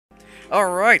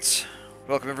Alright,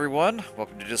 welcome everyone,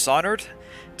 welcome to Dishonored.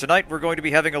 Tonight we're going to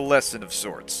be having a lesson of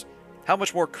sorts. How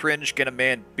much more cringe can a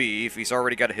man be if he's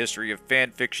already got a history of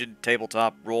fanfiction,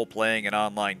 tabletop, role-playing, and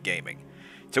online gaming?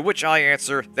 To which I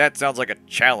answer, that sounds like a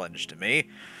challenge to me.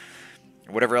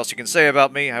 And whatever else you can say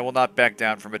about me, I will not back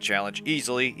down from a challenge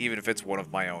easily, even if it's one of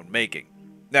my own making.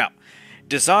 Now,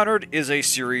 Dishonored is a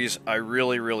series I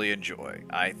really enjoy.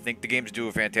 I think the games do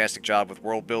a fantastic job with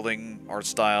world building, art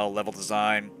style, level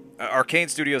design. Arcane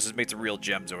Studios has made some real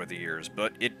gems over the years,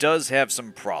 but it does have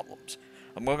some problems.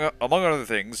 Among other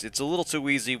things, it's a little too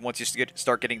easy once you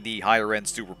start getting the higher-end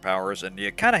superpowers, and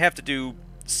you kind of have to do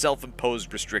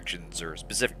self-imposed restrictions or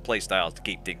specific playstyles to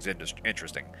keep things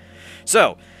interesting.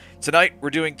 So, tonight we're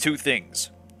doing two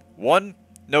things. One,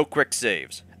 no quick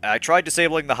saves. I tried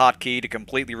disabling the hotkey to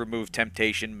completely remove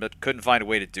temptation, but couldn't find a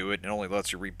way to do it, and it only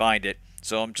lets you rebind it,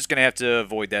 so I'm just going to have to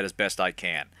avoid that as best I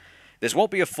can. This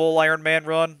won't be a full Iron Man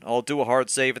run. I'll do a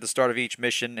hard save at the start of each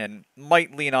mission, and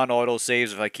might lean on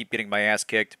auto-saves if I keep getting my ass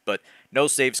kicked, but no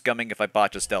saves coming if I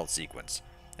botch a stealth sequence.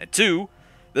 And two,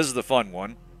 this is the fun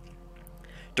one.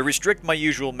 To restrict my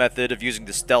usual method of using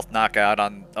the stealth knockout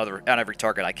on every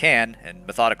target I can, and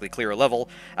methodically clear a level,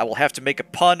 I will have to make a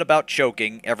pun about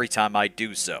choking every time I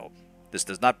do so. This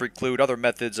does not preclude other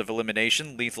methods of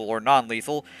elimination, lethal or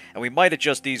non-lethal, and we might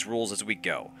adjust these rules as we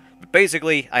go. But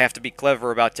basically, I have to be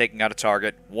clever about taking out a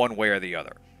target one way or the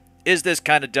other. Is this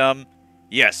kind of dumb?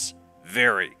 Yes,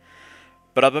 very.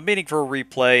 But I've been meaning for a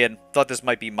replay and thought this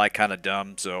might be my kind of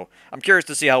dumb, so I'm curious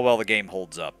to see how well the game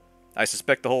holds up. I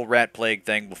suspect the whole rat plague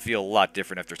thing will feel a lot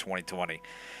different after 2020.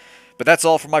 But that's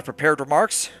all for my prepared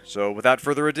remarks, so without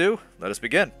further ado, let us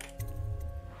begin.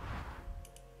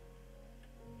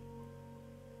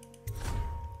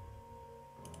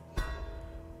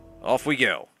 Off we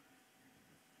go.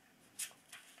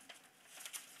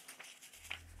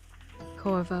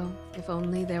 Corvo, if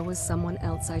only there was someone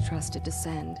else I trusted to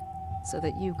send, so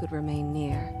that you could remain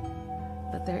near.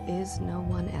 But there is no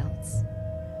one else.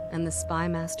 And the Spy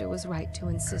Master was right to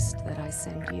insist that I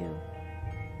send you.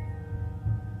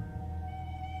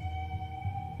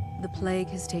 The plague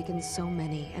has taken so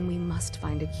many, and we must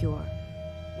find a cure.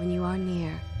 When you are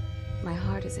near, my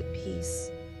heart is at peace.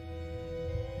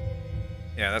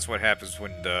 Yeah, that's what happens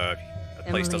when a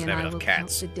place doesn't have enough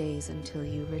cats. Count the days until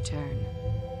you return.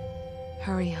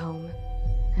 Hurry home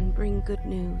and bring good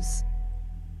news.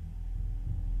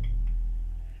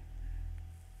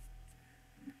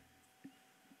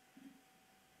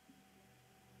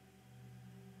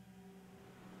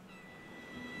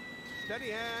 Steady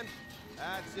hand.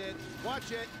 That's it.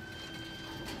 Watch it.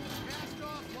 Cast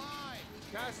off live.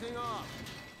 Casting off.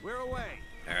 We're away.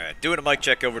 Alright, doing a mic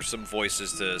check over some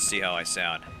voices to see how I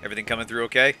sound. Everything coming through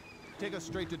okay? Take us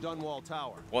straight to Dunwall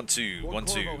Tower. 1, 2, 1,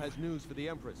 2. Corvo has news for the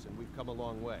Empress, and we've come a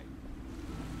long way.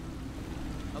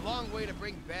 A long way to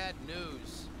bring bad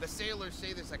news. The sailors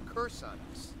say there's a curse on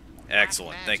us.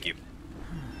 Excellent, thank you.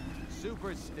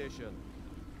 Superstition.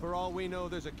 For all we know,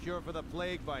 there's a cure for the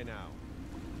plague by now.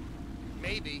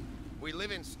 Maybe. We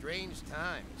live in strange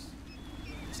times.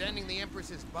 Sending the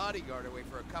Empress's bodyguard away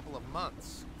for a couple of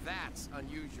months. That's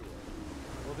unusual.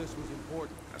 Well, this was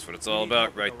important. That's what it's all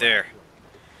about right there.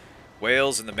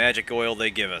 Whales and the magic oil they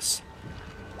give us.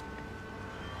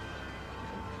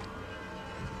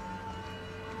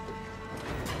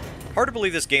 Hard to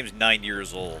believe this game's 9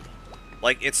 years old.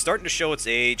 Like, it's starting to show its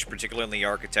age, particularly in the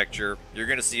architecture. You're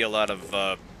going to see a lot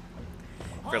of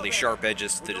fairly sharp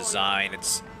edges to the design.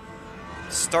 It's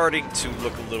starting to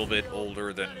look a little bit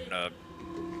older than...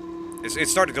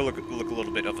 It's starting to look a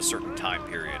little bit of a certain time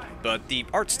period. But the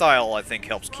art style, I think,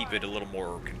 helps keep it a little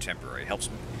more contemporary. Helps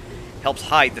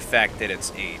hide the fact that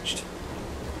it's aged,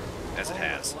 as it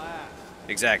has.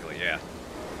 Exactly, yeah.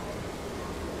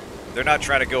 They're not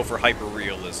trying to go for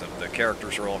hyper-realism. The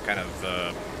characters are all kind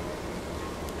of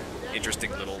interesting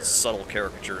little subtle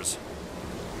caricatures.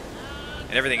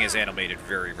 And everything is animated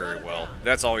very well.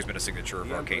 That's always been a signature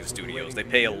of Arcane Studios. They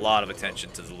pay a lot of attention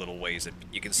to the little ways that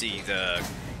you can see the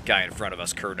guy in front of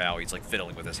us, Kerr now, he's like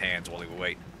fiddling with his hands while he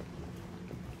wait.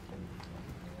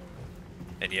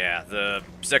 And yeah, the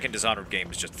second Dishonored game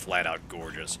is just flat out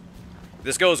gorgeous. If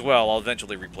this goes well, I'll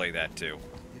eventually replay that too.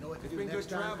 It's been good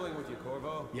traveling with you,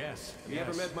 Corvo. Yes. Have you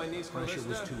ever met my niece Pressure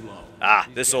was too low. Ah,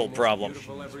 this old problem.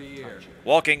 Every year.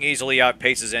 Walking easily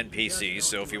outpaces NPCs,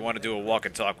 so if you want to do a walk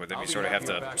and talk with them, you sort of have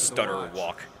to stutter or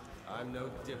walk. I'm no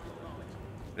diplomat.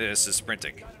 This is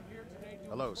sprinting.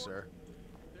 Hello, sir.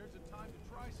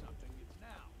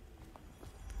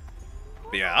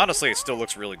 But yeah, honestly, it still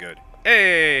looks really good.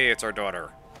 Hey, it's our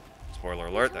daughter. Spoiler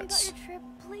alert, that's... Trip,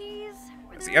 please.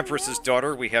 As the Empress's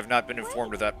daughter, we have not been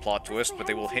informed of that plot twist, but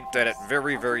they will hint at it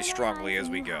very, very strongly as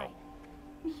we go.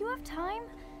 You have time?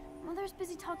 Mother's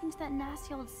busy talking to that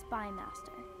nasty old spy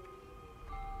master.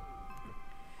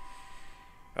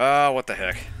 What the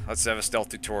heck. Let's have a stealth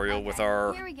tutorial with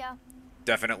our... Here we go.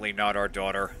 Definitely not our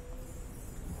daughter.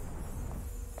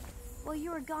 While you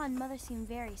were gone, Mother seemed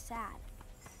very sad.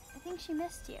 I think she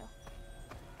missed you.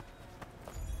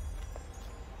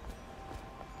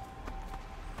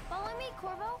 Follow me,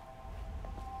 Corvo.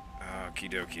 Okie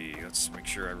dokie. Let's make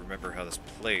sure I remember how this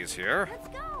plays here. Let's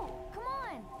go. Come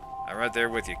on. I'm right there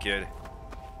with you, kid.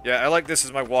 Yeah, I like this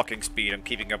as my walking speed. I'm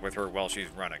keeping up with her while she's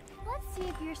running. Let's see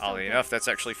if you're so Oddly good. enough, that's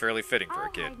actually fairly fitting for I'll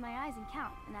a kid. hide my eyes and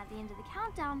count, and at the end of the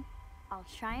countdown, I'll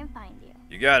try and find you.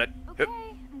 You got it. Okay,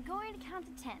 Hup. I'm going to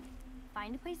count to 10.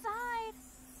 Find a place to hide.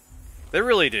 They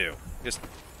really do. Just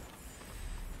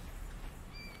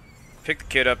pick the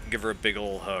kid up and give her a big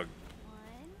old hug. 1,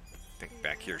 I think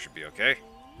back here should be okay.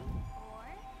 4,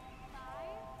 5,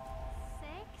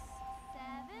 6,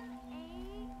 7, 8,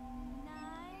 9,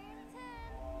 10.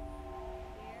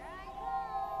 Here I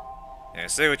come. Yeah,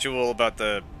 say what you will about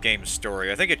the game's story.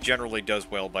 I think it generally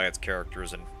does well by its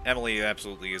characters, and Emily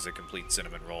absolutely is a complete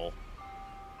cinnamon roll.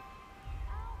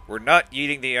 We're not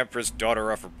yeeting the Empress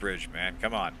daughter off a bridge, man.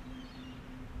 Come on.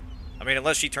 I mean,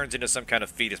 unless she turns into some kind of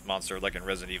fetus monster like in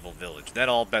Resident Evil Village, then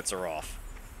all bets are off.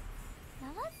 Now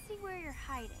let's see where you're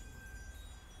hiding.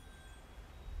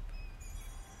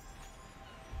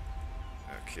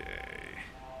 Okay.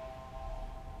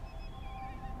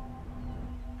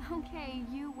 Okay,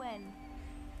 you win.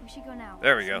 We should go now.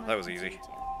 There we go. Someone That was wants easy. you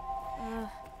to.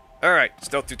 Alright,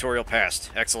 stealth tutorial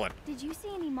passed. Excellent. Did you see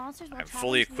any monsters while I'm traveling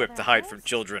fully to the equipped to other hide isles? from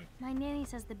children. My nanny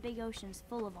says the big ocean's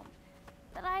full of them,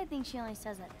 but I think she only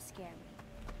says that to scare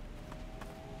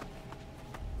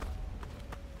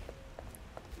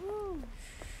me. Ooh.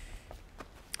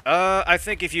 I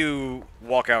think if you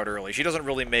walk out early, she doesn't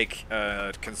really make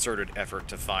a concerted effort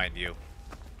to find you.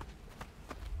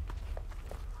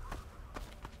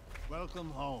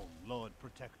 Welcome home, Lord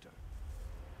Protector.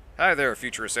 Hi there,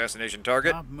 future assassination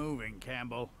target. Stop moving,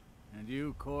 Campbell. And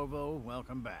you, Corvo,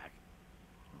 welcome back.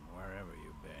 From wherever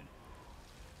you've been.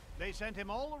 They sent him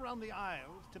all around the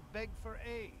Isles to beg for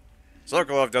aid.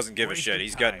 Sokolov doesn't give a Waste shit. of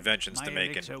He's got time. inventions My to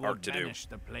make elixir and will art to do. banish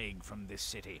the plague from this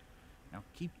city. Now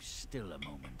keep still a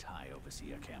moment, High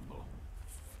Overseer Campbell.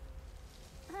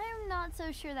 I'm not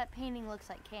so sure that painting looks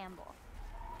like Campbell.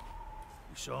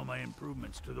 You saw my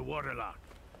improvements to the waterlock.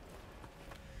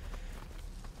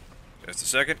 Just a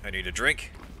second, I need a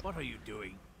drink. What are you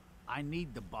doing? I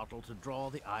need the bottle to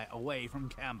draw the eye away from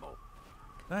Campbell.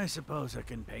 I suppose I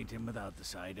can paint him without the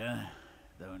cider,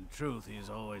 though in truth he's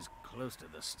always close to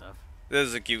the stuff. This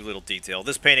is a cute little detail.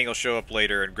 This painting will show up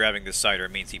later, and grabbing this cider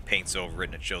means he paints over it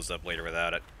and it shows up later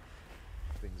without it.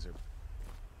 Things are...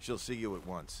 She'll see you at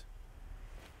once.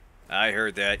 I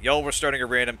heard that. Y'all were starting a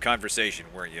random conversation,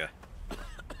 weren't you?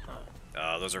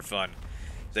 Those are fun.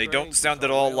 They don't sound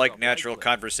at all like natural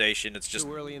conversation. It's just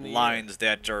lines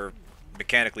that are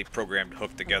mechanically programmed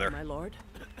hooked together. My lord.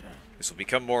 This will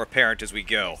become more apparent as we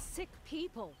go. Sick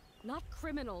people, not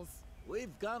criminals.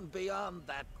 We've gone beyond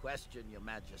that question, Your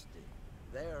Majesty.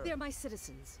 They're my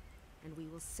citizens, and we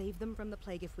will save them from the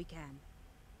plague if we can.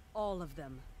 All of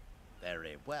them.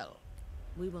 Very well.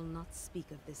 We will not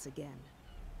speak of this again.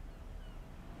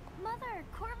 Mother,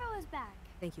 Corvo is back.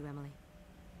 Thank you, Emily.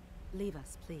 Leave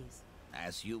us, please.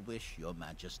 As you wish, Your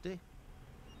Majesty.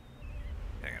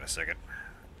 Hang on a second.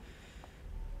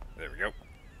 There we go.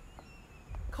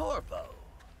 Corvo.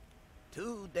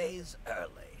 2 days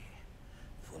early.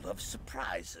 Full of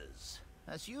surprises,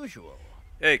 as usual.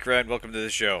 Hey, Cran, welcome to the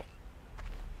show.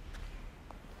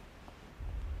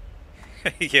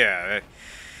 Yeah,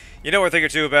 you know a thing or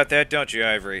two about that, don't you,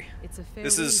 Ivory? It's a fair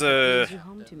This wind is, that brings you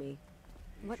home to me.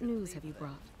 What news have you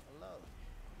brought?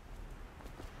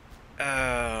 Oh,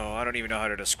 I don't even know how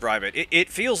to describe it. It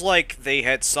feels like they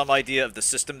had some idea of the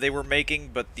system they were making,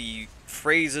 but the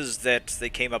phrases that they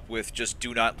came up with just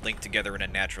do not link together in a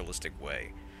naturalistic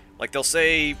way. Like, they'll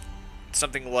say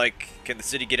something like, "Can the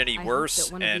city get any I hope worse?"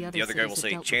 that one of And the other guy will cities that say,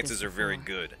 dealt with "Chances this are very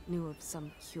before good." Knew of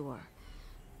some cure.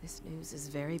 This news is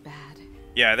very bad.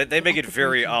 Yeah, they make it Actively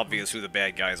very can't obvious who the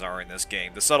bad guys are in this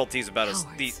game. The subtleties about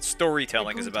the Cowards.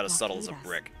 storytelling They're is going about to as subtle as a blockade us.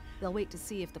 brick. They'll wait to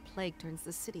see if the plague turns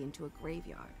the city into a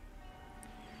graveyard.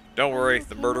 Don't worry, okay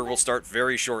the with murder it? will start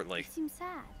very shortly. You seem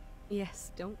sad.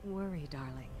 Yes, don't worry,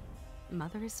 darling.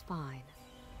 Mother is fine.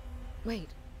 Wait,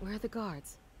 where are the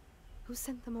guards? Who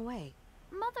sent them away?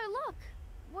 Mother, look.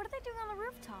 What are they doing on the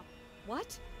rooftop?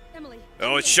 What? Emily.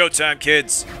 Oh, it's showtime,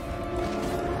 kids!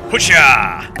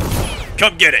 Pusha!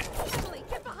 Come get it! Emily,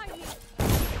 get behind me.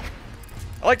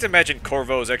 I like to imagine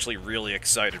Corvo is actually really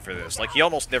excited for this. Like, he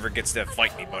almost never gets to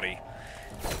fight anybody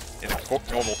in the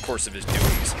normal course of his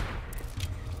duties.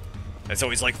 And so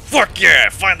he's like, fuck yeah,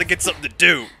 finally get something to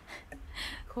do!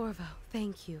 Corvo,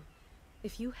 thank you.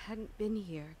 If you hadn't been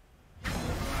here...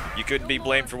 You couldn't be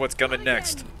blamed for what's coming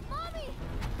next. Mommy!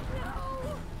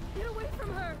 No! Get away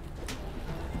from her!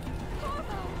 Corvo!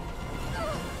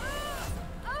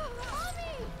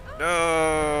 Mommy!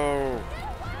 No! Get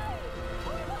away!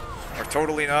 Corvo! Our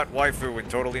totally not waifu and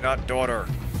totally not daughter.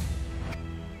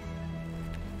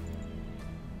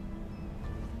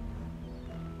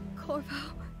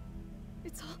 Corvo,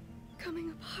 it's all coming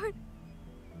apart.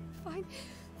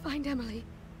 Find Emily.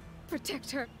 Protect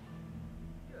her.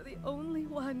 You're the only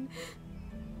one.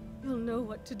 You'll know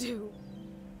what to do.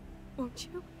 Won't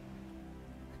you?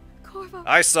 Corvo.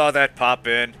 I saw that pop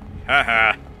in.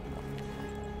 Haha.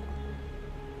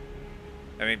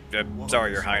 I mean,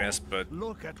 sorry, Your Highness, but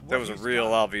that was a real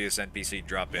obvious NPC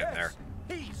drop in there.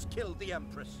 He's killed the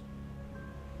Empress.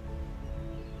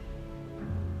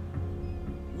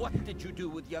 What did you do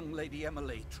with young Lady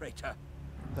Emily, traitor?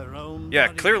 Her own Yeah,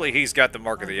 body. clearly he's got the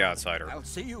mark of the outsider. I'll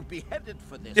see you beheaded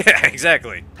for this. Yeah,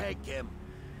 exactly. Peg him.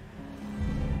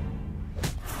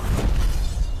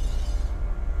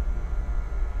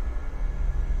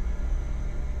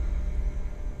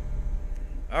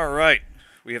 Alright,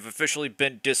 we have officially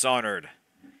been dishonored.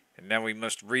 And now we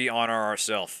must re-honor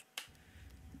ourselves.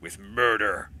 With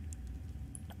murder.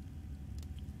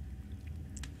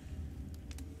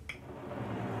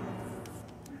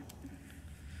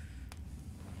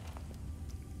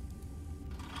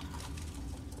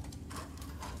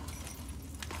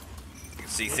 You can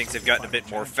see things have gotten a bit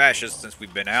more fascist since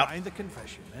we've been out. Sign the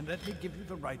confession, and let me give you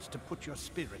the rights to put your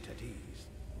spirit at ease.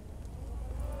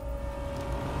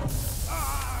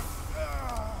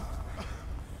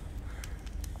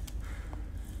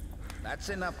 That's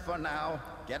enough for now.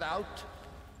 Get out.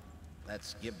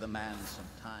 Let's give the man some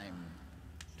time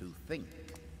to think.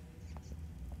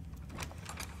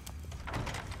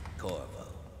 Corvo,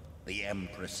 the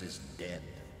Empress is dead.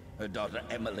 Her daughter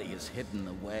Emily is hidden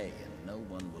away, and no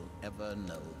one will ever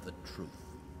know the truth.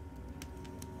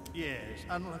 Yes,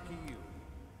 unlucky you.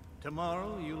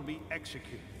 Tomorrow you'll be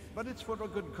executed, but it's for a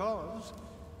good cause.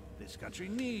 This country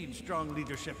needs strong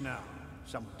leadership now,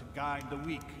 someone to guide the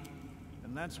weak.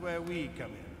 And that's where we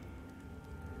come in.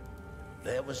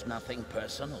 There was nothing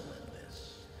personal in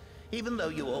this, even though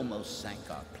you almost sank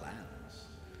our plans.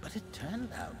 But it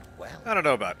turned out well. I don't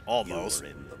know about You almost. were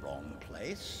in the wrong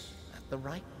place at the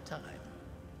right time.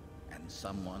 And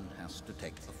someone has to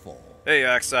take the fall. Hey,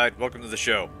 Oxide, welcome to the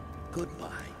show.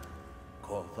 Goodbye,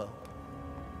 Corvo.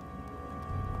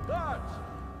 Guards!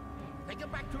 Take him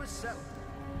back to his cell.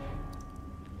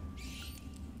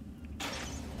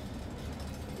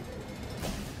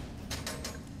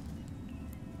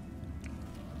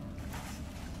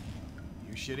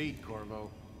 You should eat, Corvo.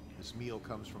 This meal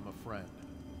comes from a friend.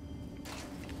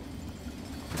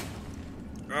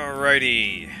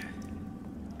 Alrighty.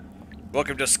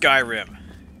 Welcome to Skyrim.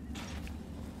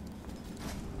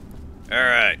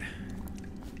 Alright.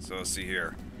 So let's see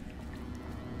here.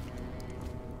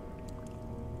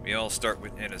 We all start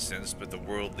with innocence, but the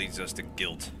world leads us to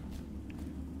guilt.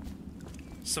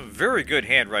 Some very good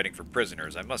handwriting for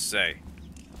prisoners, I must say.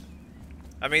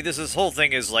 I mean, this whole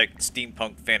thing is like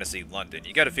steampunk fantasy London.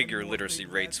 You gotta figure literacy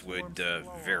rates would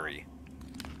vary.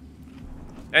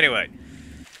 Anyway.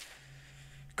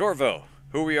 Corvo,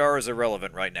 who we are is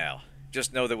irrelevant right now.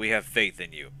 Just know that we have faith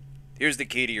in you. Here's the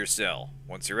key to your cell.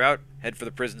 Once you're out, head for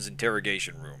the prison's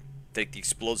interrogation room. Take the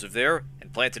explosive there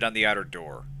and plant it on the outer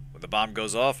door. When the bomb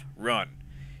goes off, run.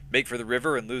 Make for the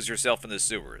river and lose yourself in the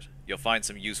sewers. You'll find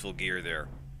some useful gear there.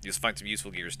 You'll find some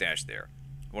useful gear stashed there.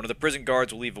 One of the prison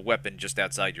guards will leave a weapon just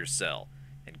outside your cell.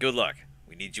 And good luck.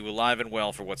 We need you alive and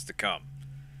well for what's to come.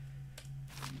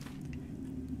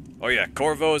 Oh yeah,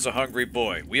 Corvo is a hungry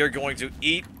boy. We are going to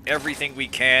eat everything we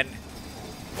can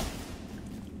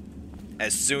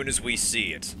as soon as we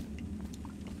see it.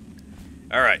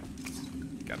 Alright.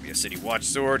 Got me a city watch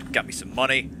sword. Got me some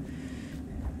money.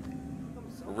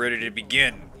 We're ready to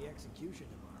begin.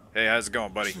 Hey, how's it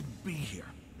going, buddy? Shouldn't be here.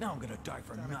 Now I'm gonna die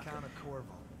for nothing.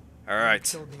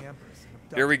 Alright.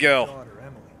 Here we go.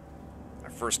 Our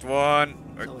first one.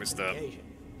 What was the...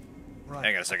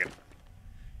 Hang on a second.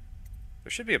 There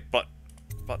should be a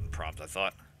button prompt, I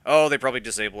thought. Oh, they probably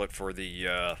disable it for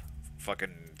the,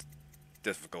 fucking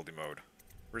difficulty mode.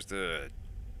 Where's the...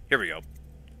 Here we go.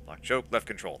 Lock, choke, left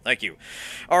control. Thank you.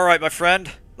 Alright, my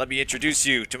friend. Let me introduce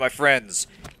you to my friends.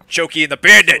 Chokey and the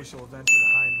Bandit!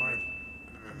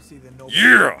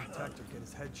 Yeah!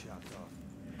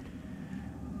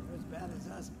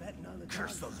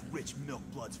 Curse those rich milk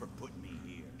bloods for putting me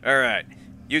here. Alright,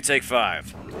 you take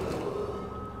 5.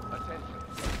 Attention.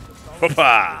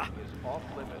 Whoopah!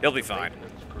 He'll be fine.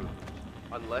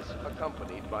 Unless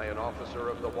accompanied by an officer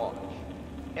of the watch.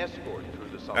 Escort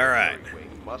through the Alright. solitary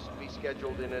wing must be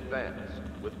scheduled in advance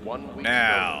with 1 week's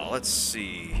Now, notice. let's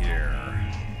see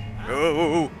here.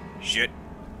 Oh, shit.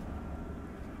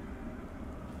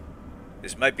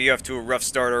 This might be off to a rough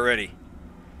start already.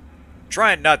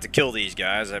 Trying not to kill these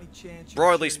guys. I,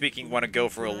 broadly speaking, want to go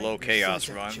for a low chaos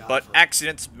run, but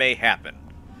accidents may happen.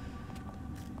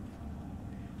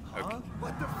 Okay.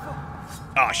 What the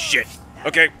fuck? Oh, shit.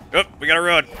 Okay, oh, we gotta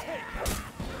run.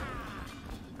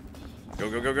 Go,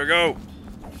 go, go, go, go.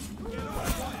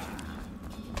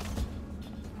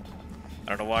 I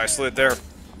don't know why I slid there.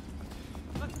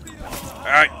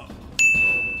 Alright.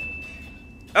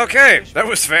 Okay, that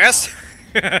was fast.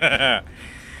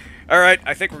 Alright,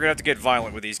 I think we're gonna have to get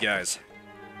violent with these guys.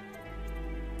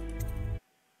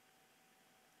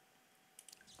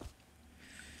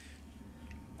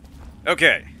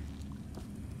 Okay.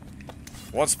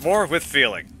 Once more with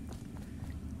feeling.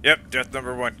 Yep, death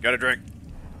number 1. Got a drink.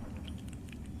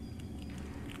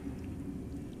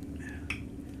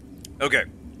 Okay.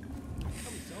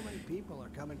 So many people are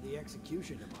coming to the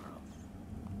execution tomorrow.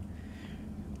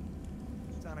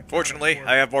 Fortunately,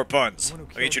 I have more puns.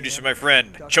 Let me introduce you to my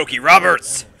friend, Choke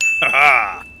Roberts.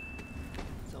 Haha.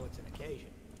 So it's an occasion.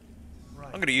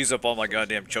 I'm gonna use up all my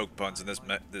goddamn choke puns in this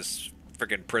this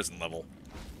freaking prison level.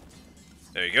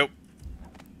 There you go.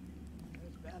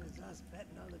 As bad as us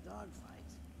betting on the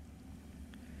dogfights.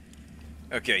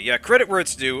 Okay, yeah, credit where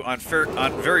it's due. On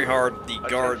very hard, the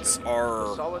guards The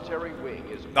are solitary wing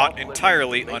is not off-limits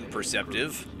entirely to maintenance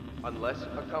unperceptive. crews, unless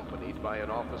accompanied by an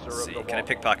officer Let's of see, the can I watch.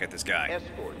 pickpocket this guy?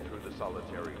 Escort through the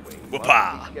solitary wing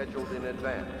Whoopah! must be scheduled in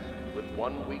advance with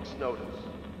 1 week's notice.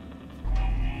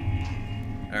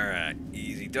 Alright,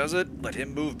 easy does it. Let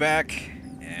him move back.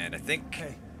 And I think...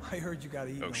 Hey, I heard you got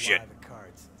eaten alive shit. at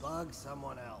cards. Bug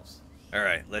someone else.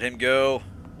 Alright, let him go.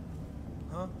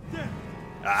 Huh?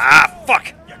 Ah, fuck!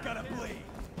 You gotta bleed.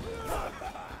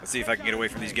 Let's see if I can get away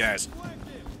from these guys.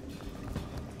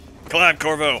 Climb,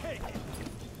 Corvo!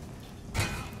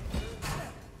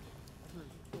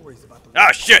 Worries about the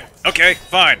Ah, shit! Okay,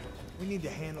 fine. We need to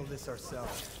handle this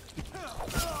ourselves.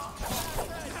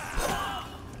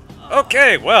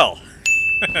 Okay, well.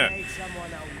 Made someone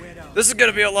a widow. This is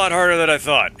gonna be a lot harder than I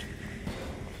thought.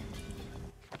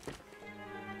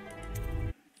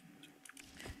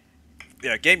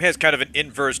 Yeah, game has kind of an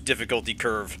inverse difficulty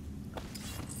curve.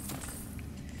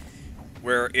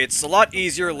 Where it's a lot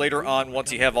easier later on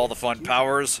once you have all the fun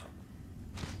powers.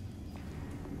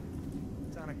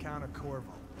 It's on account of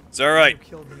Corvo. It's alright. Who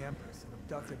killed the Empress and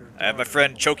abducted her I have my daughter.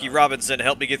 friend Choke Robinson to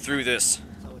help me get through this.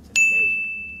 So it's an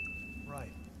occasion.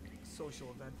 Right. A social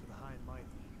event for the high and mighty.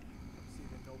 Come see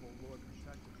the noble Lord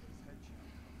Protector for his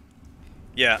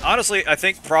headshot. Yeah, honestly, I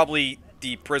think probably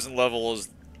the prison level is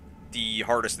the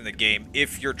hardest in the game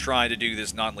if you're trying to do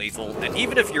this non-lethal. And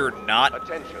even if you're not,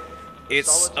 Attention.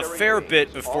 it's a Solitary fair wing bit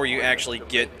is before you off-limits actually to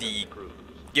get maintenance the crews,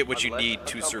 what you unless need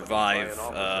to accompanied survive by an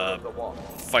officer of the watch.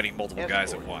 fighting multiple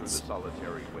guys at Escort once. through the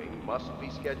solitary wing must be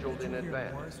scheduled in Did you hear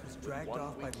advance. Morris was with dragged 1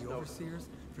 off by week's the notice. overseers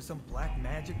for some black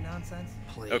magic nonsense?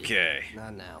 Please. Okay.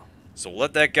 Not now. So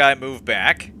let that guy move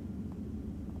back.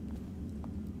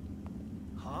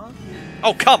 Huh?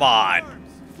 Oh, come on!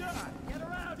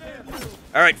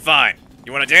 Alright, fine.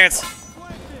 You wanna dance?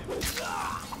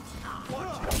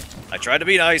 I tried to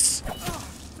be nice.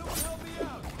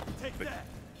 But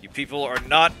you people are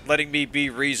not letting me be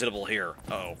reasonable here.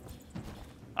 Uh-oh.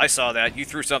 I saw that. You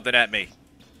threw something at me.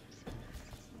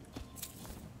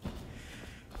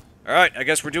 Alright, I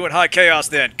guess we're doing high chaos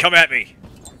then. Come at me.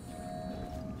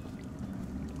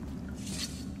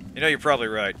 You know, you're probably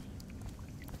right.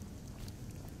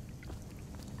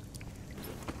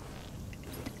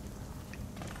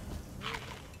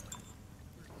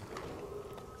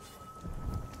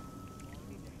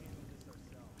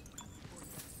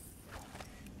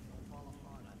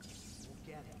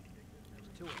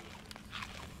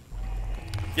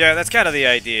 Yeah, that's kind of the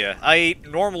idea. I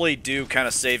normally do kind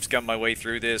of save scum my way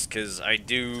through this, because I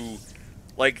do...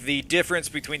 Like, the difference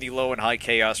between the low and high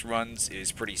chaos runs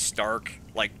is pretty stark.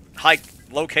 Like,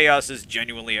 low chaos is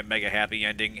genuinely a mega happy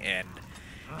ending, and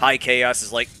high chaos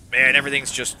is like, man,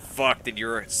 everything's just fucked, and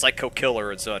you're a psycho killer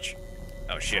and such.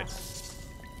 Oh, shit.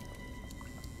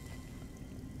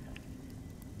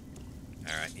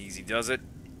 Alright, easy does it.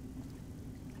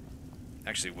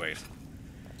 Actually, wait.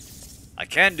 I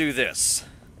can do this.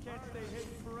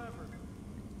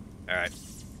 Alright.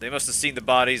 They must have seen the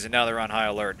bodies and now they're on high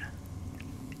alert.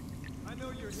 I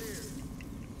know you're here.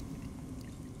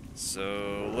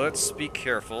 So let's be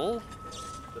careful.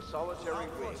 The solitary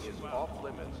wing is off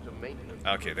limits to maintenance.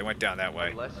 Okay, they went down that way.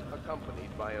 Unless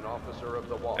accompanied by an officer of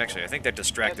the watch. Actually, I think that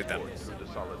distracted them. Escort through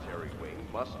the solitary wing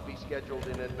must be scheduled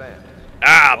in advance.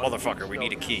 Ah, motherfucker, we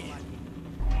need a key.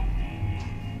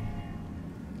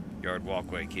 Yard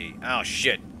walkway key. Oh,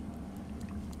 shit.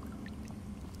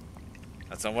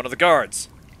 That's on one of the guards.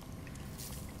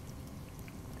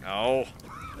 Oh.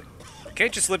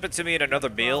 Can't you slip it to me in another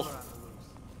meal?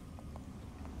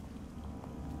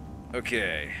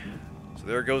 Okay. So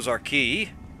there goes our key.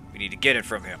 We need to get it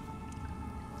from him.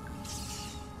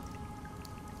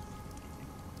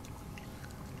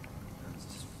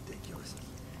 That's ridiculous.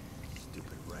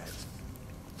 Stupid rats.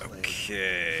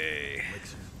 Okay.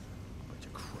 Bunch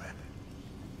of crap.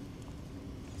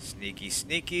 Sneaky,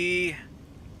 sneaky.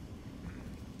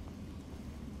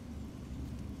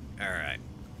 Alright.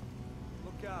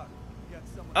 Look out. You got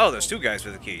someone Oh, there's two guys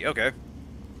with the key. Okay.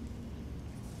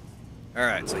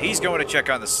 Alright, so he's going to check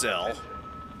on the cell.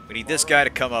 We need this guy to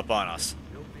come up on us.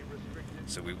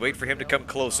 So we wait for him to come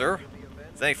closer.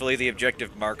 Thankfully, the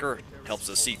objective marker helps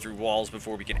us see through walls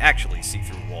before we can actually see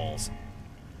through walls.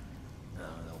 Oh,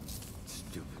 no.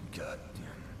 Stupid goddamn.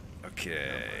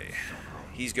 Okay.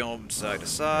 He's going side to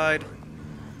side.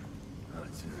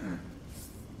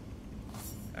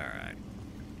 Alright.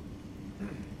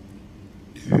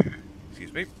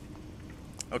 Excuse me.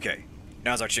 Okay,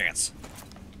 now's our chance.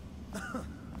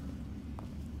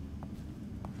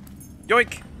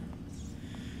 Yoink!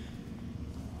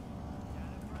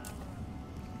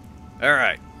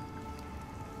 Alright.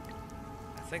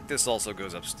 I think this also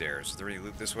goes upstairs. Is there any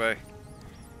loot this way?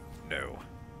 No.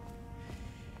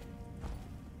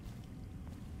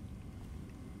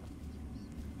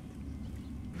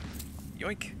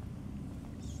 Yoink.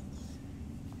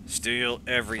 Steal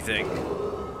everything.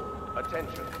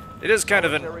 Attention. It is kind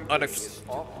of an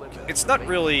It's not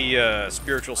really a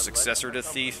spiritual successor to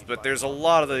Thief, but there's a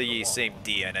lot of the same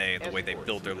DNA in the way they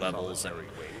build their levels and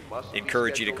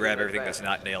encourage you to grab everything that's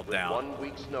not nailed down. 1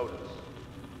 week's notice.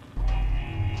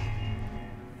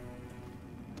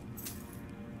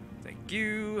 Thank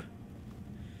you.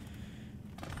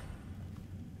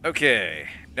 Okay,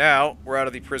 now we're out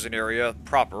of the prison area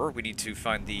proper. We need to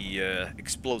find the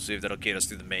explosive that'll get us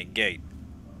through the main gate.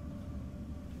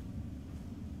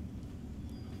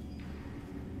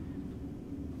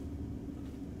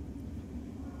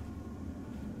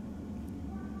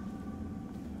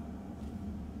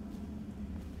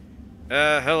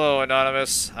 Hello,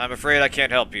 Anonymous. I'm afraid I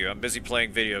can't help you. I'm busy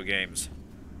playing video games.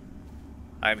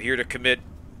 I'm here to commit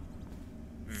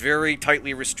very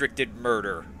tightly restricted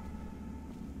murder.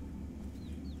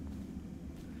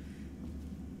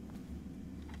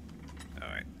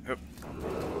 Alright.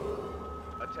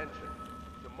 Attention.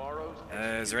 Tomorrow's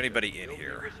Is there anybody in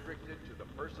here? restricted to the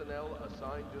personnel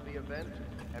assigned to the event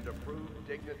and approved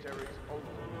dignitaries only.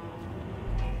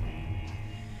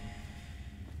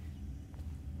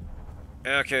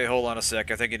 Okay, hold on a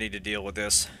sec. I think I need to deal with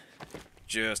this.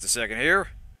 Just a second here.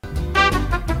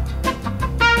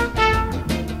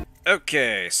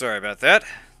 Okay, sorry about that.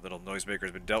 Little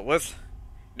noisemaker's been dealt with.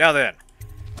 Now then,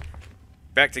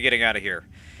 back to getting out of here.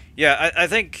 Yeah, I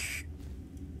think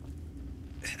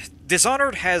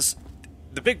Dishonored has...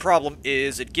 The big problem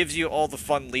is it gives you all the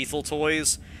fun lethal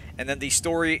toys, and then the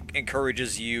story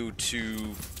encourages you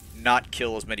to not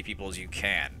kill as many people as you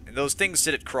can. And those things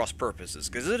sit at cross purposes,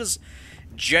 because it is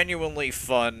genuinely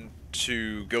fun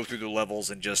to go through the levels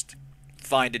and just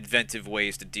find inventive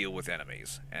ways to deal with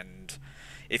enemies. And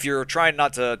if you're trying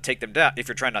not to take them down, if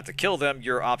you're trying not to kill them,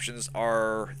 your options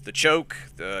are the choke,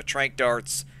 the tranq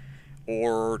darts,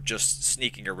 or just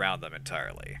sneaking around them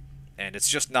entirely. And it's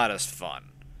just not as fun.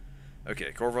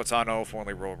 Okay, Corvo Tano,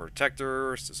 formerly Rover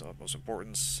Protector, this is of utmost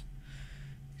importance.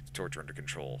 Torture under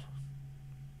control.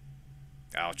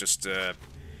 I'll just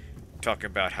talking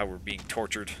about how we're being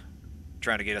tortured,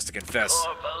 trying to get us to confess.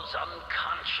 Corvo's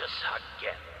unconscious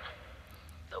again,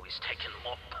 though he's taken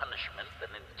more punishment than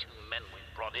the 2 men we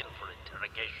brought in for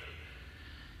interrogation.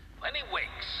 When he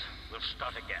wakes, we'll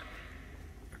start again.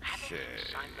 Okay,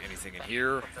 anything in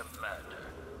here?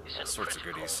 All sorts of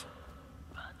goodies.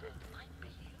 But it might be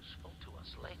useful to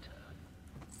us later.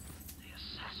 The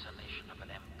assassination of an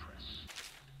empress.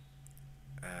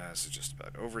 This is just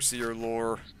about Overseer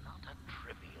lore. It's not a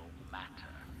trivial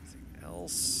matter. Anything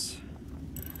else?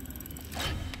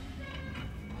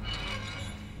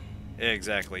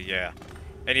 Exactly, yeah.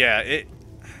 And yeah,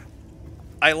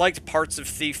 I liked parts of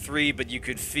Thief 3, but you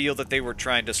could feel that they were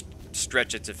trying to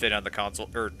stretch it to fit on the console,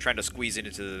 or trying to squeeze it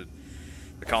into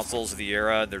the consoles of the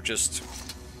era. They're just...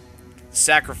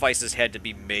 Sacrifices had to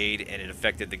be made, and it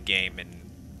affected the game in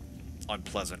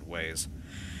unpleasant ways.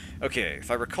 Okay, if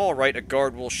I recall right, a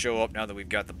guard will show up now that we've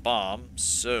got the bomb,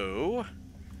 so...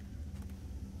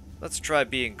 let's try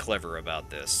being clever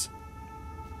about this.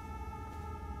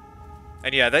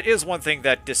 And yeah, that is one thing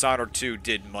that Dishonored 2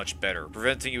 did much better,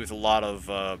 preventing you with a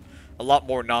lot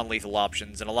more non-lethal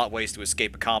options and a lot of ways to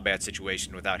escape a combat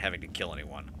situation without having to kill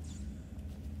anyone.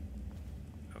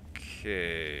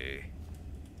 Okay...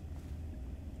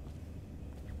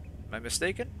 am I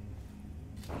mistaken?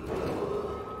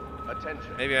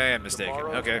 Attention. Maybe I am mistaken.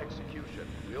 Tomorrow's Okay. execution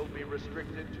will be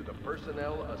restricted to the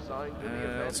personnel assigned to the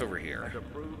event. It's over here. and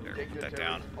approved There, put that dignitaries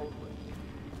down. only.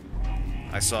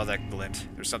 I saw that glint.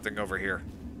 There's something over here.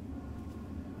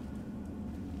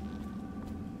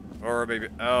 Or maybe...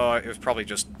 oh, it was probably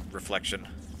just reflection.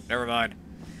 Never mind.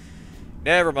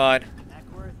 Never mind.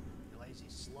 Neckworth, you lazy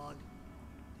slug.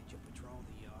 Did you patrol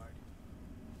the yard?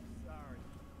 Sorry,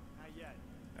 not yet.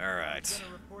 Alright. I'm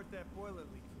gonna report that boiler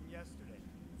leak from yesterday.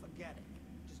 Forget it.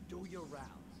 Just do your rounds.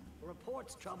 A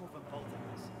report's trouble for both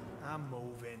of us. I'm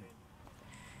moving.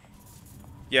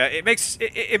 Yeah, it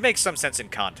makes some sense in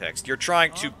context. You're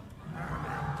trying to...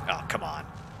 oh, come on.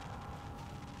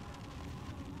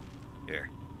 Here.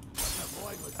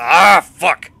 Ah,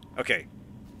 fuck! Okay.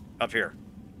 Up here.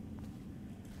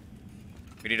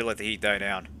 We need to let the heat die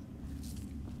down.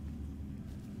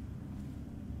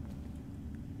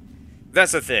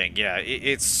 That's the thing, yeah.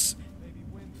 It's...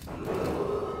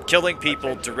 killing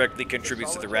people directly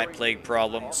contributes to the rat plague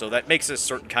problem, so that makes a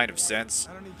certain kind of sense.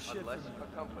 Unless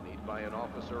accompanied by an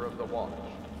officer of the watch.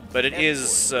 But it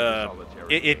is,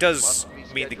 it does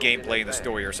mean the gameplay and the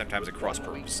story are sometimes at cross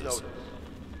purposes.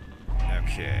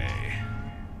 Okay.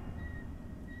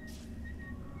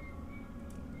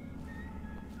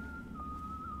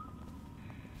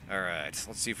 Alright,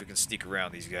 let's see if we can sneak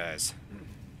around these guys.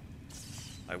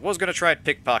 I was going to try and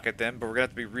pickpocket them, but we're going to have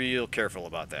to be real careful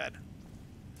about that.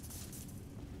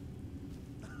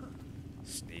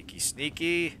 Sneaky,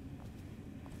 sneaky.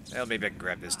 Well, maybe I can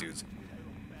grab this dude's.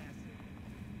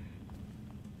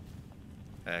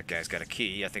 That guy's got a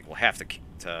key. I think we'll have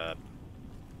to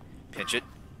pinch it.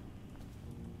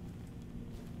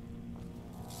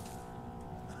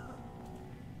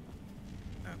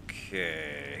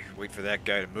 Okay. Wait for that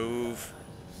guy to move.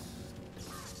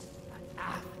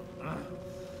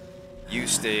 You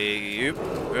stay... oh,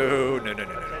 no, no, no,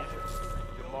 no, no.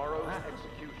 Tomorrow's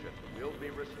execution will be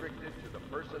restricted to the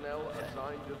personnel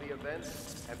assigned to the event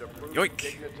and approved Yoink.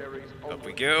 dignitaries only. Up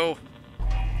we go.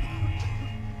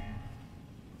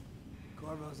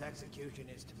 Corvo's execution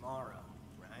is tomorrow,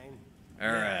 right?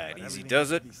 Alright, But easy everything does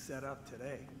has it. to be set up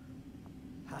today.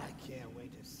 I can't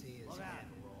wait to see his hand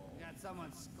roll. Got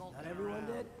someone skulking Not everyone around.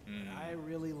 did, but I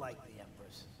really like the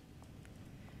Empress.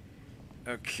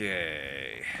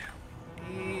 Okay.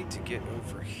 Need to get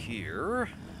over here.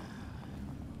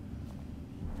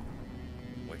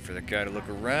 Wait for the guy to look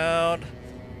around.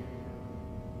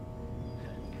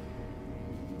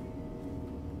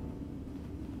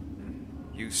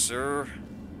 You, sir.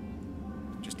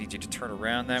 Just need you to turn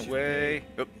around that way.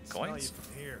 Oh, coins.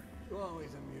 You always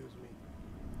amuse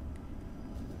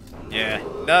me. Yeah,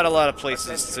 not a lot of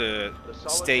places to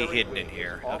stay hidden in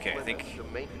here. Okay, I think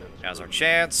now's our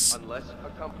chance. Unless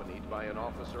accompanied by an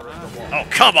officer of the watch. Oh,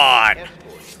 come on!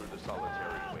 Escort through the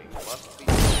solitary wing must be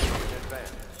taken in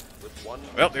advance with one.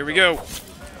 Well, here we go.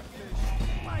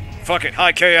 Fuck it,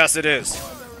 high chaos it is.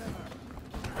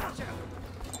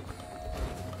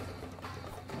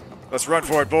 Let's run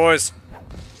for it, boys.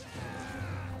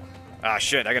 Ah,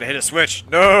 shit, I gotta hit a switch.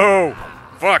 No!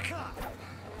 Fuck!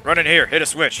 Run in here, hit a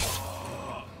switch.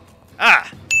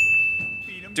 Ah!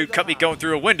 Dude cut me going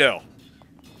through a window.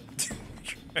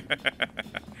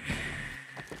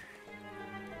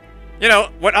 You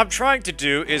know, what I'm trying to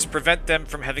do is prevent them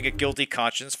from having a guilty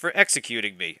conscience for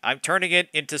executing me. I'm turning it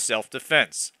into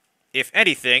self-defense. If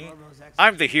anything,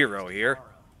 I'm the hero here.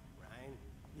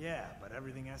 Yeah, but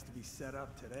everything has to be set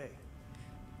up today.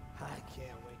 I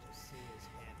can't wait to see his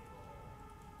hand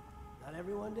roll. Not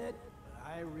everyone did,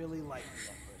 but I really like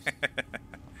the Empress.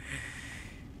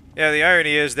 Yeah, the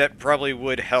irony is that probably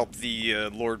would help the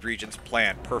Lord Regent's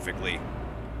plan perfectly.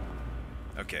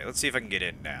 Okay, let's see if I can get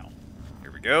in now.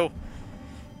 Here we go.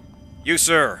 You,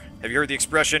 sir, have you heard the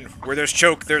expression, where there's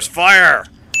choke, there's fire?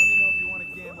 Let me know if you want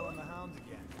to gamble on the hounds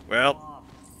again. Well,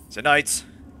 tonight,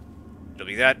 it'll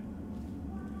be that,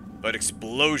 but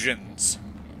explosions.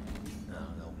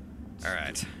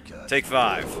 Alright, take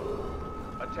 5.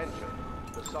 Attention.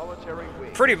 The solitary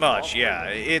wing. Pretty much, yeah.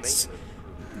 It's...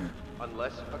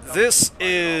 Unless this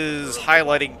is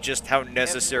highlighting just how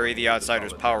necessary the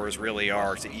Outsider's powers really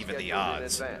are to even the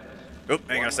odds. Oh,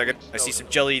 hang on a second. I see some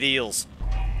jellied eels.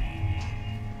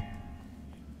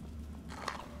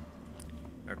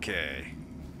 Okay.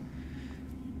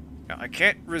 Now, I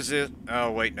can't resist... Oh,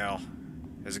 wait, no.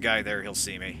 There's a guy there, he'll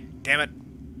see me. Damn it!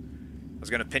 I was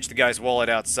gonna pinch the guy's wallet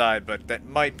outside, but that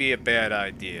might be a bad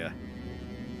idea.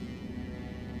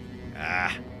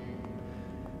 Ah.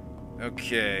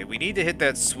 Okay, we need to hit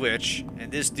that switch,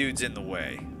 and this dude's in the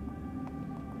way.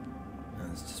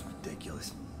 That's just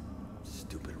ridiculous.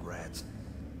 Stupid rats.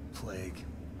 Plague.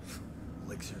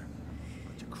 Elixir.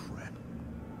 Bunch of crap.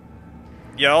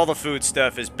 Yeah, all the food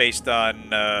stuff is based on,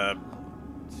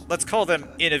 let's call them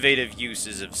innovative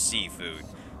uses of seafood.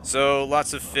 So,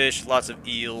 lots of fish, lots of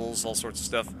eels, all sorts of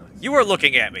stuff. You are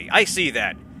looking at me. I see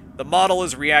that. The model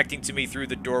is reacting to me through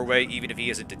the doorway, even if he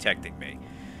isn't detecting me.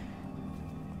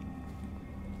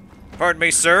 Pardon me,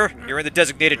 sir. You're in the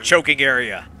designated choking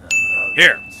area.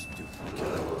 Here.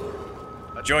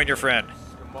 Join your friend.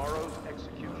 Tomorrow's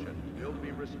execution will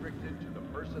be restricted to the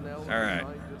personnel. Alright.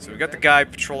 So we got the guy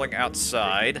patrolling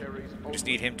outside. We just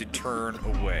need him to turn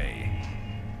away.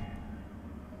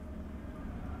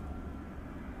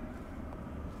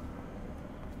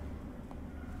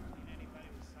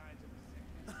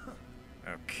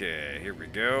 Okay, here we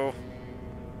go.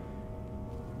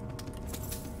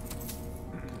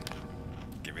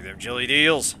 Give me them jelly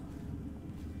deals.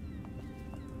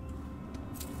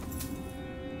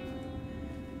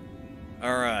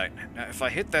 Alright, now if I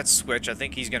hit that switch, I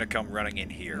think he's gonna come running in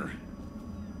here.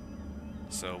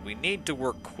 So we need to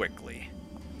work quickly.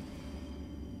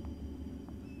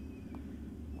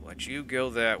 Let you go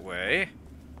that way.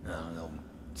 No,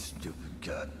 stupid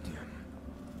goddamn.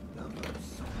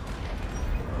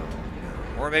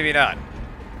 Or maybe not.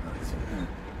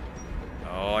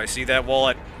 Oh, I see that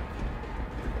wallet.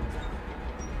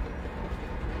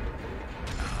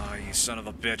 Oh, you son of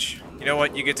a bitch. You know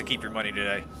what? You get to keep your money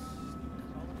today.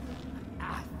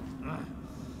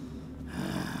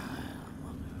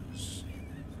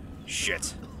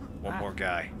 Shit. One more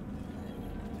guy.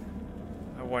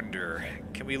 I wonder,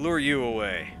 can we lure you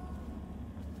away?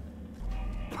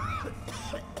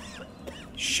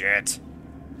 Shit.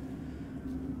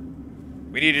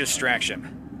 We need a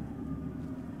distraction.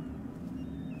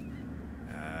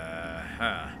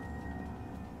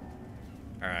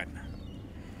 Alright.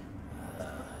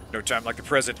 No time like the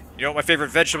present. You know what my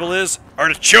favorite vegetable is?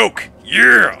 Artichoke!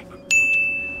 Yeah!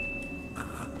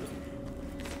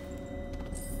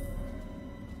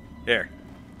 Here.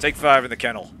 Take 5 in the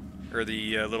kennel. Or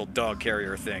the little dog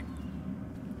carrier thing.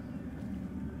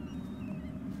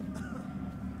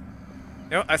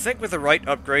 You know, I think with the right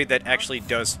upgrade that actually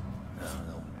does...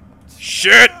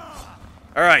 Shit!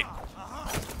 Alright.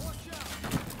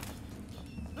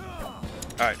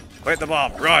 Alright, plant the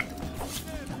bomb. Run!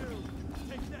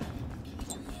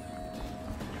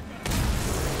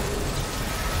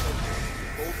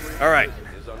 Alright,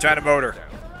 China motor.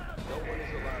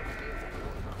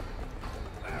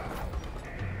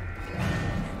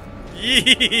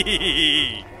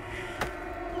 Yee!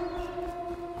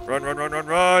 Run, run, run, run,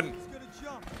 run!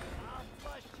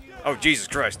 Oh, Jesus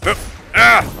Christ.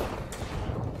 Ah!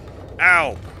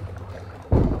 Ow!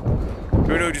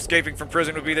 Who knew escaping from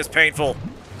prison would be this painful?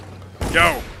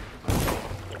 Go!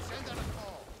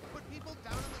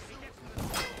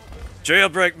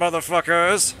 Jailbreak,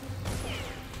 motherfuckers!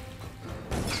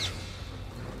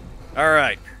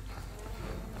 Alright.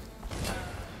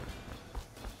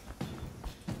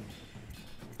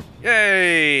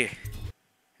 Yay!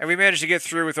 And we managed to get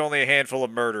through with only a handful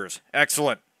of murders.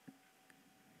 Excellent.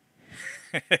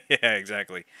 Yeah,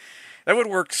 exactly. That would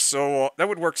work so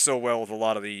well with a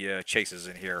lot of the chases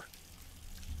in here.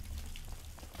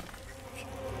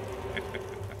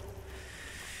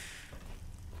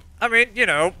 I mean, you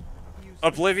know,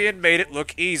 Oblivion made it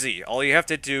look easy. All you have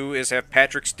to do is have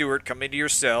Patrick Stewart come into your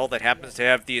cell that happens to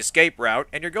have the escape route,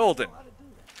 and you're golden.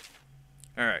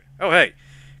 Alright. Oh, hey.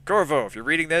 Corvo, if you're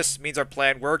reading this, it means our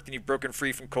plan worked and you've broken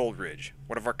free from Coldridge.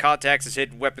 One of our contacts has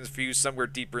hidden weapons for you somewhere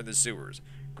deeper in the sewers.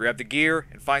 Grab the gear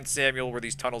and find Samuel where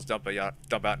these tunnels dump out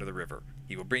into the river.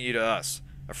 He will bring you to us,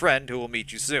 a friend who will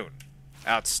meet you soon.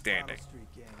 Outstanding.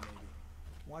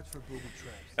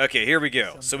 Okay, here we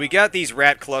go. So we got these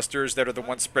rat clusters that are the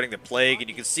ones spreading the plague, and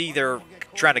you can see they're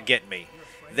trying to get me.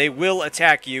 They will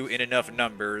attack you in enough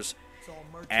numbers,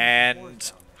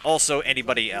 and also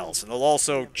anybody else, and they'll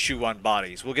also chew on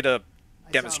bodies. We'll get a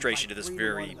demonstration to this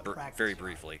very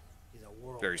briefly.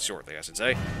 Very shortly, I should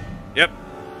say. Yep.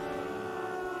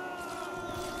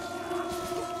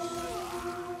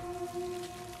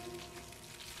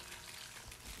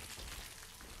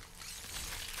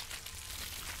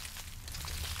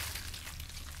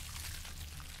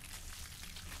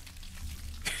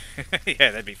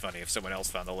 Yeah, that'd be funny if someone else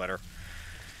found the letter.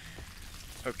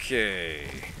 Okay.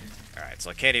 Alright. Alright, so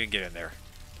I can't even get in there.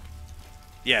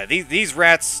 Yeah, these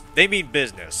rats, they mean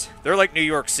business. They're like New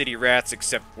York City rats,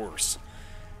 except worse.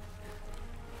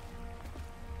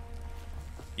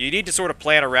 You need to sort of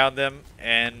plan around them,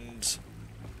 and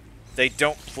they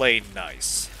don't play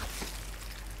nice.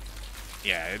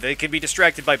 Yeah, they can be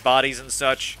distracted by bodies and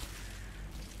such.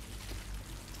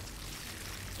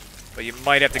 But you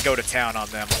might have to go to town on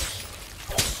them.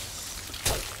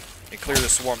 And clear the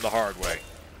swarm the hard way.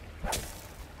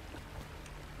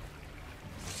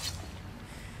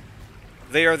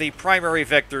 They are the primary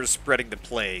vectors spreading the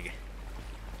plague.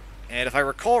 And if I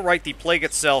recall right, the plague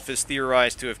itself is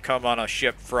theorized to have come on a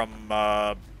ship from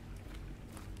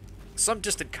some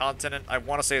distant continent. I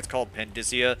want to say it's called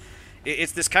Pandisia.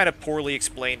 It's this kind of poorly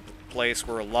explained place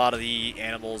where a lot of the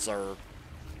animals are,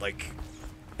 like,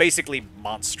 basically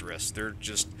monstrous. They're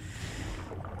just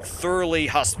thoroughly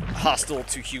hostile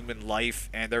to human life,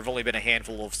 and there have only been a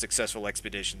handful of successful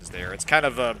expeditions there. It's kind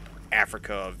of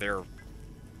Africa of their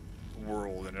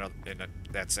world in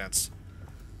that sense.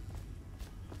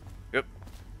 Yep.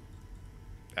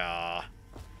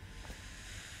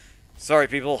 Sorry,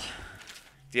 people.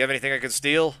 Do you have anything I could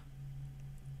steal?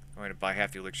 I'm going to buy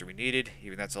half the elixir we needed.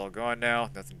 Even that's all gone now.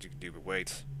 Nothing you can do but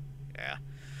wait. Yeah.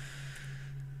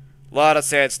 A lot of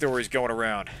sad stories going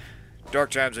around.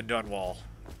 Dark times in Dunwall.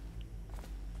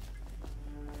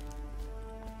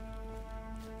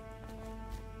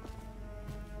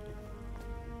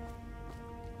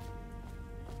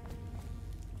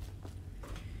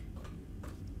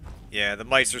 Yeah, the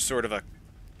mice are sort of a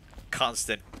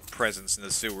constant presence in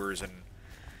the sewers and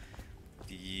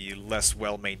the less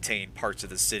well-maintained parts of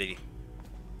the city.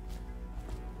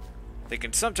 They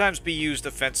can sometimes be used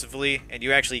offensively, and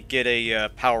you actually get a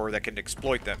power that can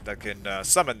exploit them, that can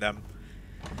summon them.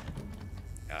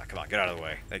 Come on, get out of the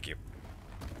way. Thank you.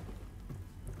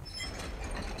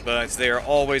 But they are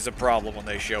always a problem when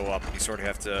they show up, and you sort of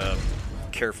have to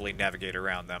carefully navigate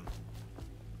around them.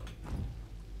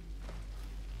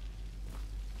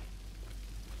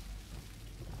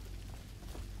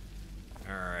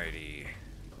 Alrighty.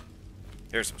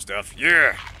 Here's some stuff.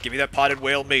 Yeah! Give me that potted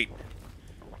whale meat.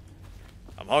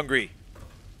 I'm hungry.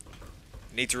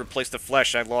 Need to replace the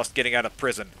flesh I lost getting out of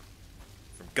prison.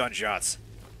 From gunshots.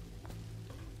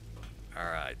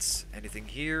 Alright. Anything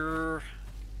here?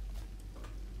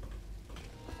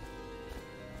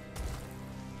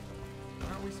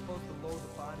 Aren't we supposed to load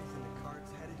the bodies in the carts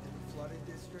headed to the flooded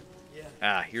district? Yeah.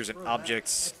 Ah, here's an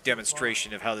object's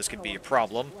demonstration of how this can be a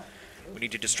problem. We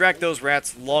need to distract those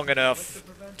rats long enough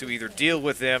to either deal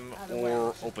with them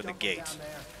or open the gate.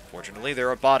 Fortunately, there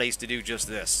are bodies to do just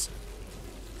this.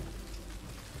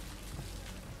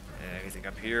 Anything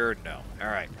up here? No.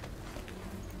 Alright.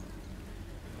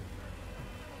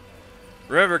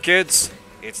 Remember, kids,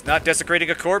 it's not desecrating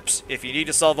a corpse if you need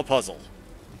to solve a puzzle.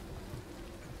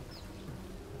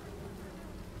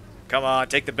 Come on,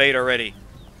 take the bait already.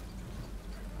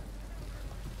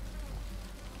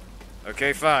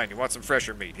 Okay, fine. You want some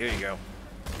fresher meat. Here you go.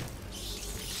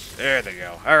 There they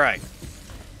go. Alright.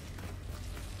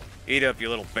 Eat up, you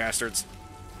little bastards.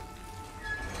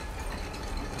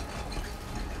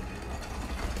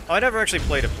 Oh, I never actually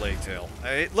played a Plague Tale.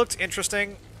 It looked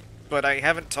interesting, but I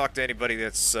haven't talked to anybody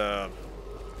that's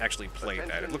actually played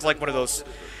that. It looked like one of those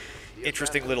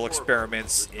interesting little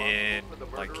experiments in,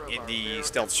 like, indie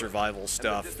stealth survival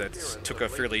stuff that took a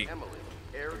fairly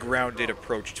grounded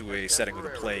approach to a setting with a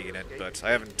plague in it, but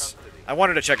I haven't... I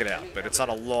wanted to check it out, but it's on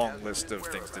a long list of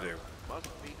things to do.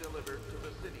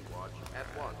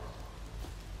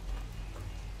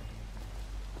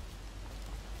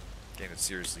 Game that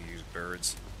seriously used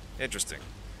birds. Interesting.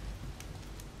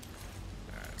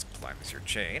 Let's climb this here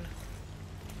chain.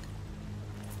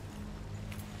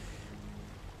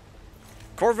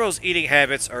 Corvo's eating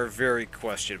habits are very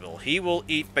questionable. He will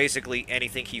eat basically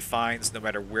anything he finds, no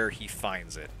matter where he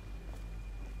finds it.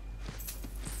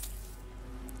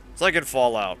 It's like in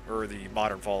Fallout, or the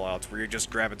modern Fallouts, where you're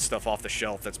just grabbing stuff off the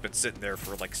shelf that's been sitting there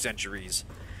for like centuries.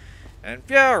 And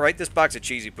yeah, alright, this box of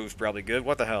cheesy poof's probably good.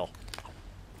 What the hell?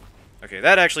 Okay,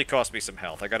 that actually cost me some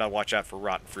health. I gotta watch out for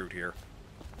rotten fruit here.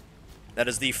 That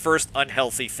is the first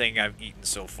unhealthy thing I've eaten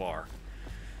so far.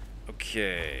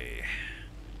 Okay.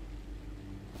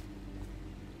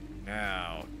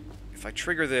 Now, if I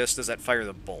trigger this, does that fire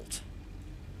the bolt?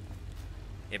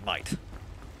 It might.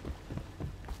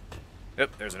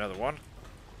 Yep, there's another one.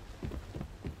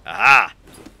 Aha!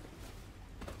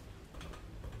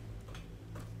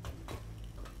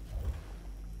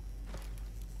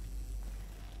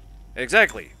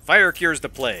 Exactly. Fire cures the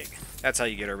plague. That's how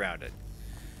you get around it.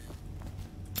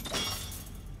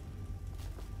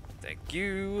 Thank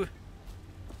you.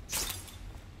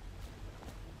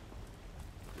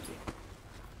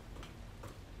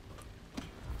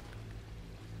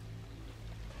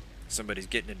 Somebody's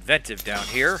getting inventive down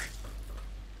here.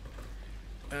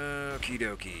 Okie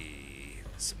dokie.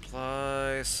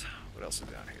 Supplies. What else is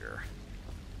down here?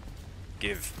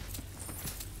 Give.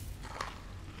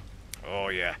 Oh,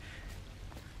 yeah.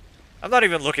 I'm not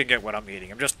even looking at what I'm eating.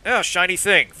 I'm just, oh, shiny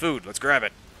thing. Food. Let's grab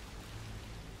it.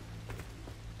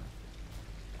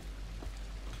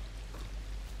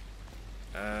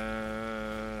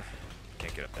 Can't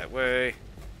get up that way.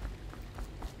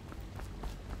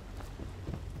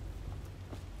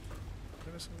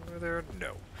 Over there?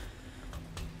 No.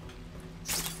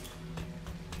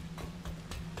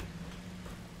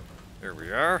 There we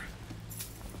are.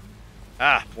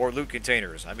 Ah, more loot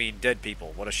containers. I mean, dead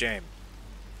people. What a shame.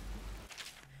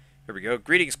 Here we go.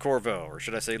 Greetings, Corvo, or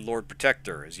should I say Lord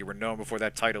Protector, as you were known before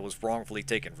that title was wrongfully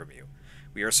taken from you.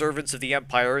 We are servants of the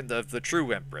Empire and of the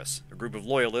true Empress, a group of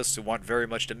loyalists who want very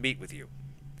much to meet with you.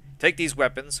 Take these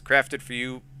weapons,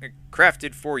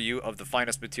 crafted for you of the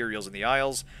finest materials in the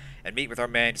Isles, and meet with our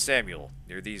man Samuel,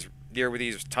 near where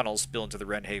these tunnels spill into the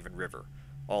Wrenhaven River.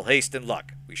 All haste and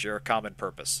luck. We share a common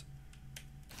purpose.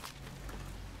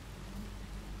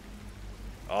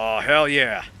 Oh, hell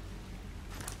yeah.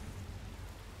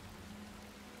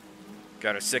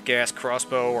 Got a sick-ass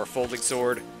crossbow or folding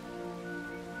sword.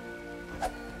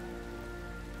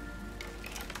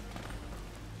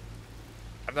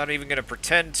 I'm not even going to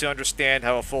pretend to understand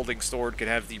how a folding sword can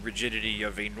have the rigidity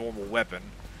of a normal weapon.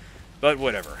 But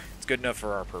whatever. It's good enough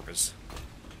for our purpose.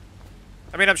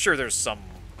 I mean, I'm sure there's some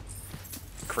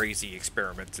crazy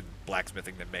experiment in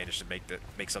blacksmithing that managed to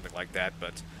make something like that,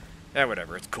 but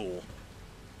whatever. It's cool.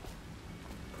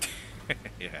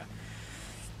 Yeah.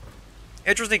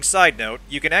 Interesting side note,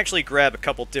 you can actually grab a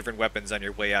couple different weapons on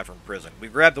your way out from prison. We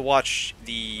grabbed the watch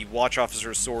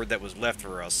officer's sword that was left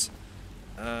for us.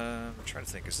 I'm trying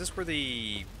to think, is this where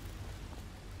the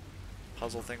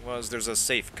puzzle thing was? There's a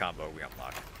safe combo we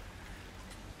unlock.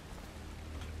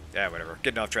 Yeah, whatever.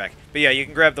 Getting off track. But yeah, you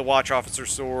can grab the watch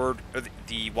officer's sword, or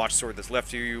the watch sword that's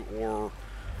left to you, or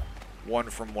one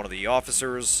from one of the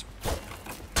officers.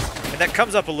 And that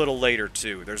comes up a little later,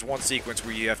 too. There's one sequence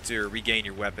where you have to regain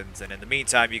your weapons, and in the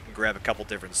meantime, you can grab a couple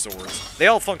different swords. They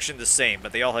all function the same,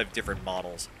 but they all have different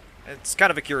models. And it's kind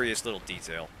of a curious little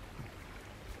detail.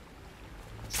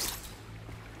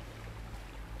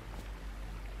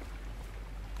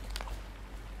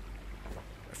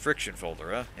 A friction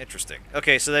folder, huh? Interesting.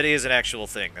 Okay, so that is an actual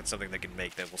thing. That's something they can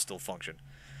make that will still function.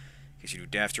 In case you do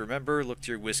daft to remember, look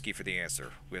to your whiskey for the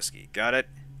answer. Whiskey. Got it?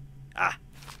 Ah.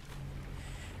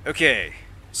 Okay,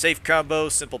 safe combo,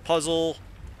 simple puzzle,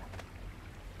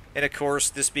 and of course,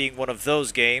 this being one of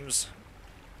those games,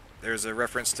 there's a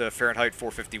reference to Fahrenheit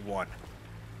 451.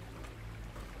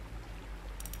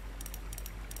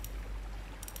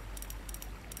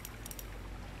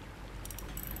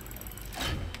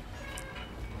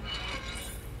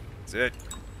 That's it.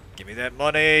 Give me that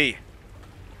money!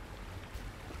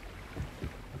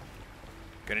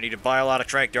 Gonna need to buy a lot of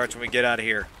trank darts when we get out of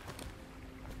here.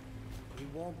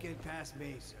 Won't get past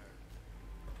me, sir.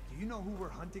 Do you know who we're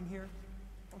hunting here?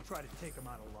 Don't try to take him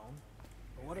out alone.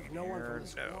 But what if no one from the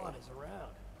squad is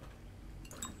around?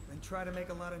 Then try to make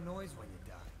a lot of noise when you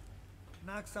die.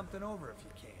 Knock something over if you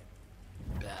can.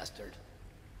 Bastard.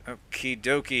 Okie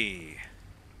dokie.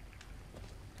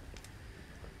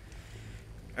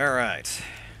 Alright.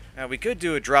 Now we could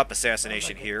do a drop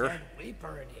assassination here.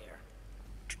 Weeper in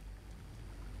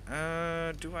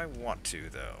here. Do I want to,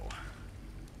 though?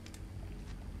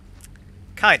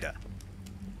 Kinda.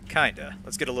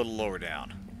 Let's get a little lower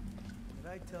down.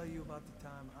 Did I tell you about the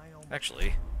time I almost...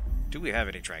 Actually, do we have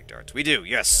any trank darts? We do,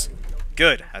 yes.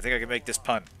 Good. I think I can make this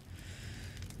pun.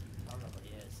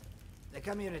 Probably is. They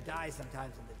come here to die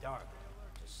sometimes in the dark.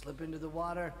 Just slip into the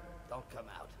water, don't come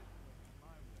out.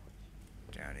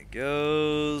 Down he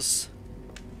goes.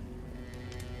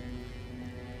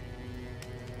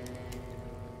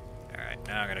 Alright,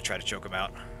 now I'm gonna try to choke him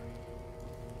out.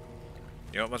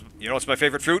 You know what's my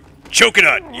favorite fruit?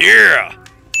 Choconut! Yeah!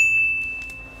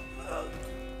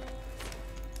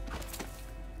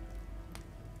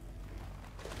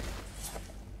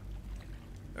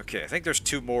 Okay, I think there's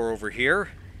two more over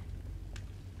here.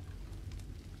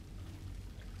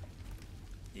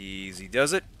 Easy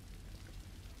does it.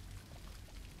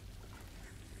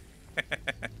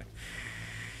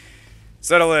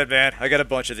 Settle in, man. I got a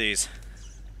bunch of these.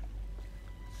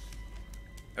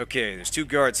 Okay, there's two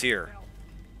guards here.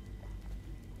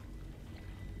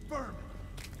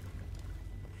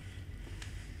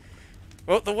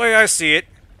 Well, the way I see it,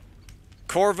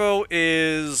 Corvo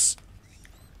is...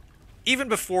 Even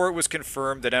before it was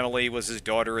confirmed that Emily was his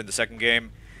daughter in the second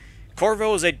game,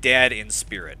 Corvo is a dad in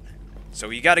spirit.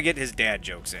 So you gotta get his dad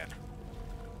jokes in.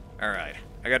 Alright,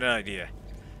 I got an idea.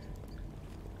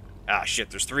 Ah, shit,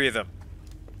 there's 3 of them.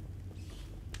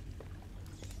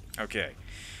 Okay.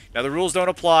 Now, the rules don't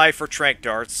apply for trank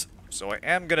darts, so I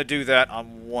am going to do that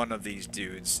on one of these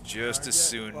dudes, just as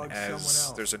soon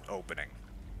as there's an opening.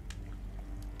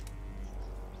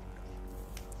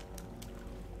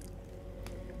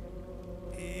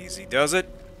 Easy does it.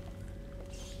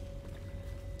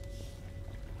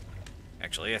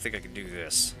 Actually, I think I can do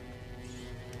this.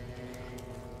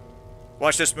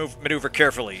 Watch this maneuver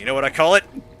carefully. You know what I call it?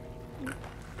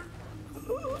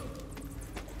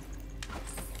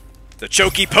 The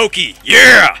chokey pokey.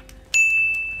 Yeah!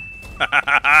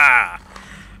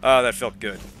 Oh, that felt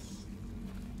good.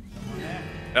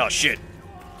 Oh, shit.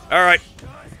 Alright.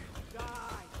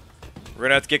 We're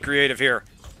gonna have to get creative here.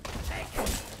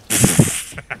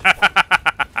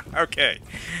 Okay.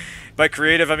 By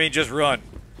creative, I mean just run.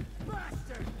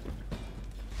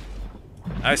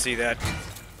 I see that.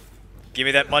 Give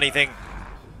me that money thing.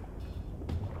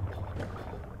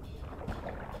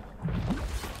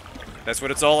 That's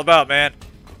what it's all about, man.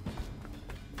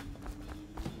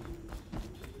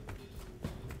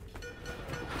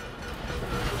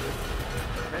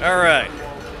 Alright.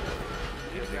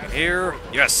 Anything in here?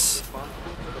 Yes.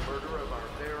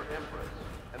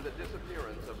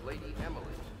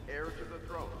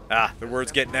 Ah, the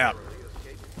word's getting out.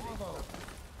 Corvo,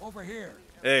 over here.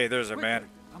 Hey, there's our man.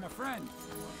 I'm a friend.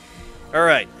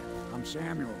 Alright. I'm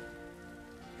Samuel,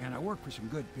 and I work for some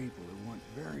good people who want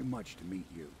very much to meet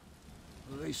you.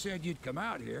 Well, they said you'd come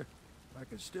out here. I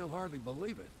can still hardly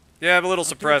believe it. Yeah, I'm a little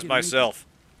surprised myself.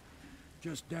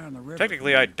 Just down the river.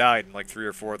 Technically, I died in like 3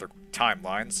 or 4 other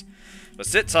timelines. But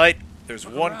sit tight. There's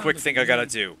one quick thing I gotta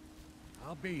do.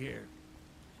 I'll be here.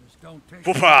 Just don't take.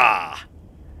 Whoopah!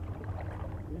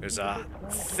 There's a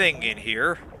thing in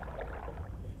here.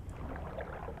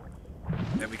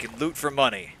 And we can loot for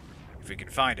money. If we can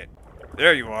find it.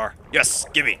 There you are. Yes,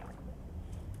 gimme.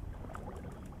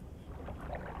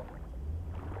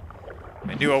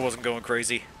 I knew I wasn't going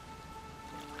crazy.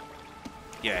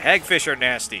 Yeah, hagfish are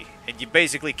nasty, and you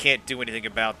basically can't do anything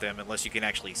about them unless you can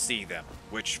actually see them,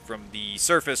 which from the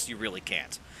surface you really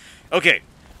can't. Okay,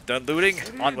 done looting,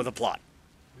 on with the plot.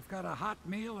 We've got a hot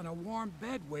meal and a warm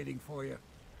bed waiting for you.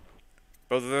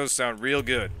 Both of those sound real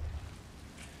good.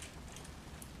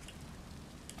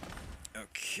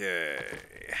 Okay,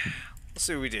 let's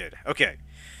see what we did. Okay,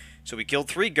 so we killed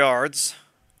 3 guards.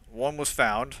 1 was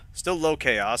found. Still low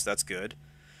chaos, that's good.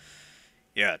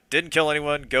 Yeah, didn't kill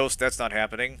anyone. Ghost, that's not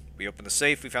happening. We opened the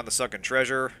safe, we found the sunken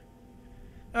treasure.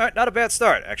 Alright, not a bad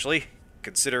start, actually.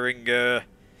 Considering,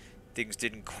 things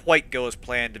didn't quite go as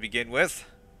planned to begin with.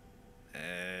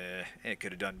 It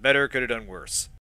could have done better, could have done worse.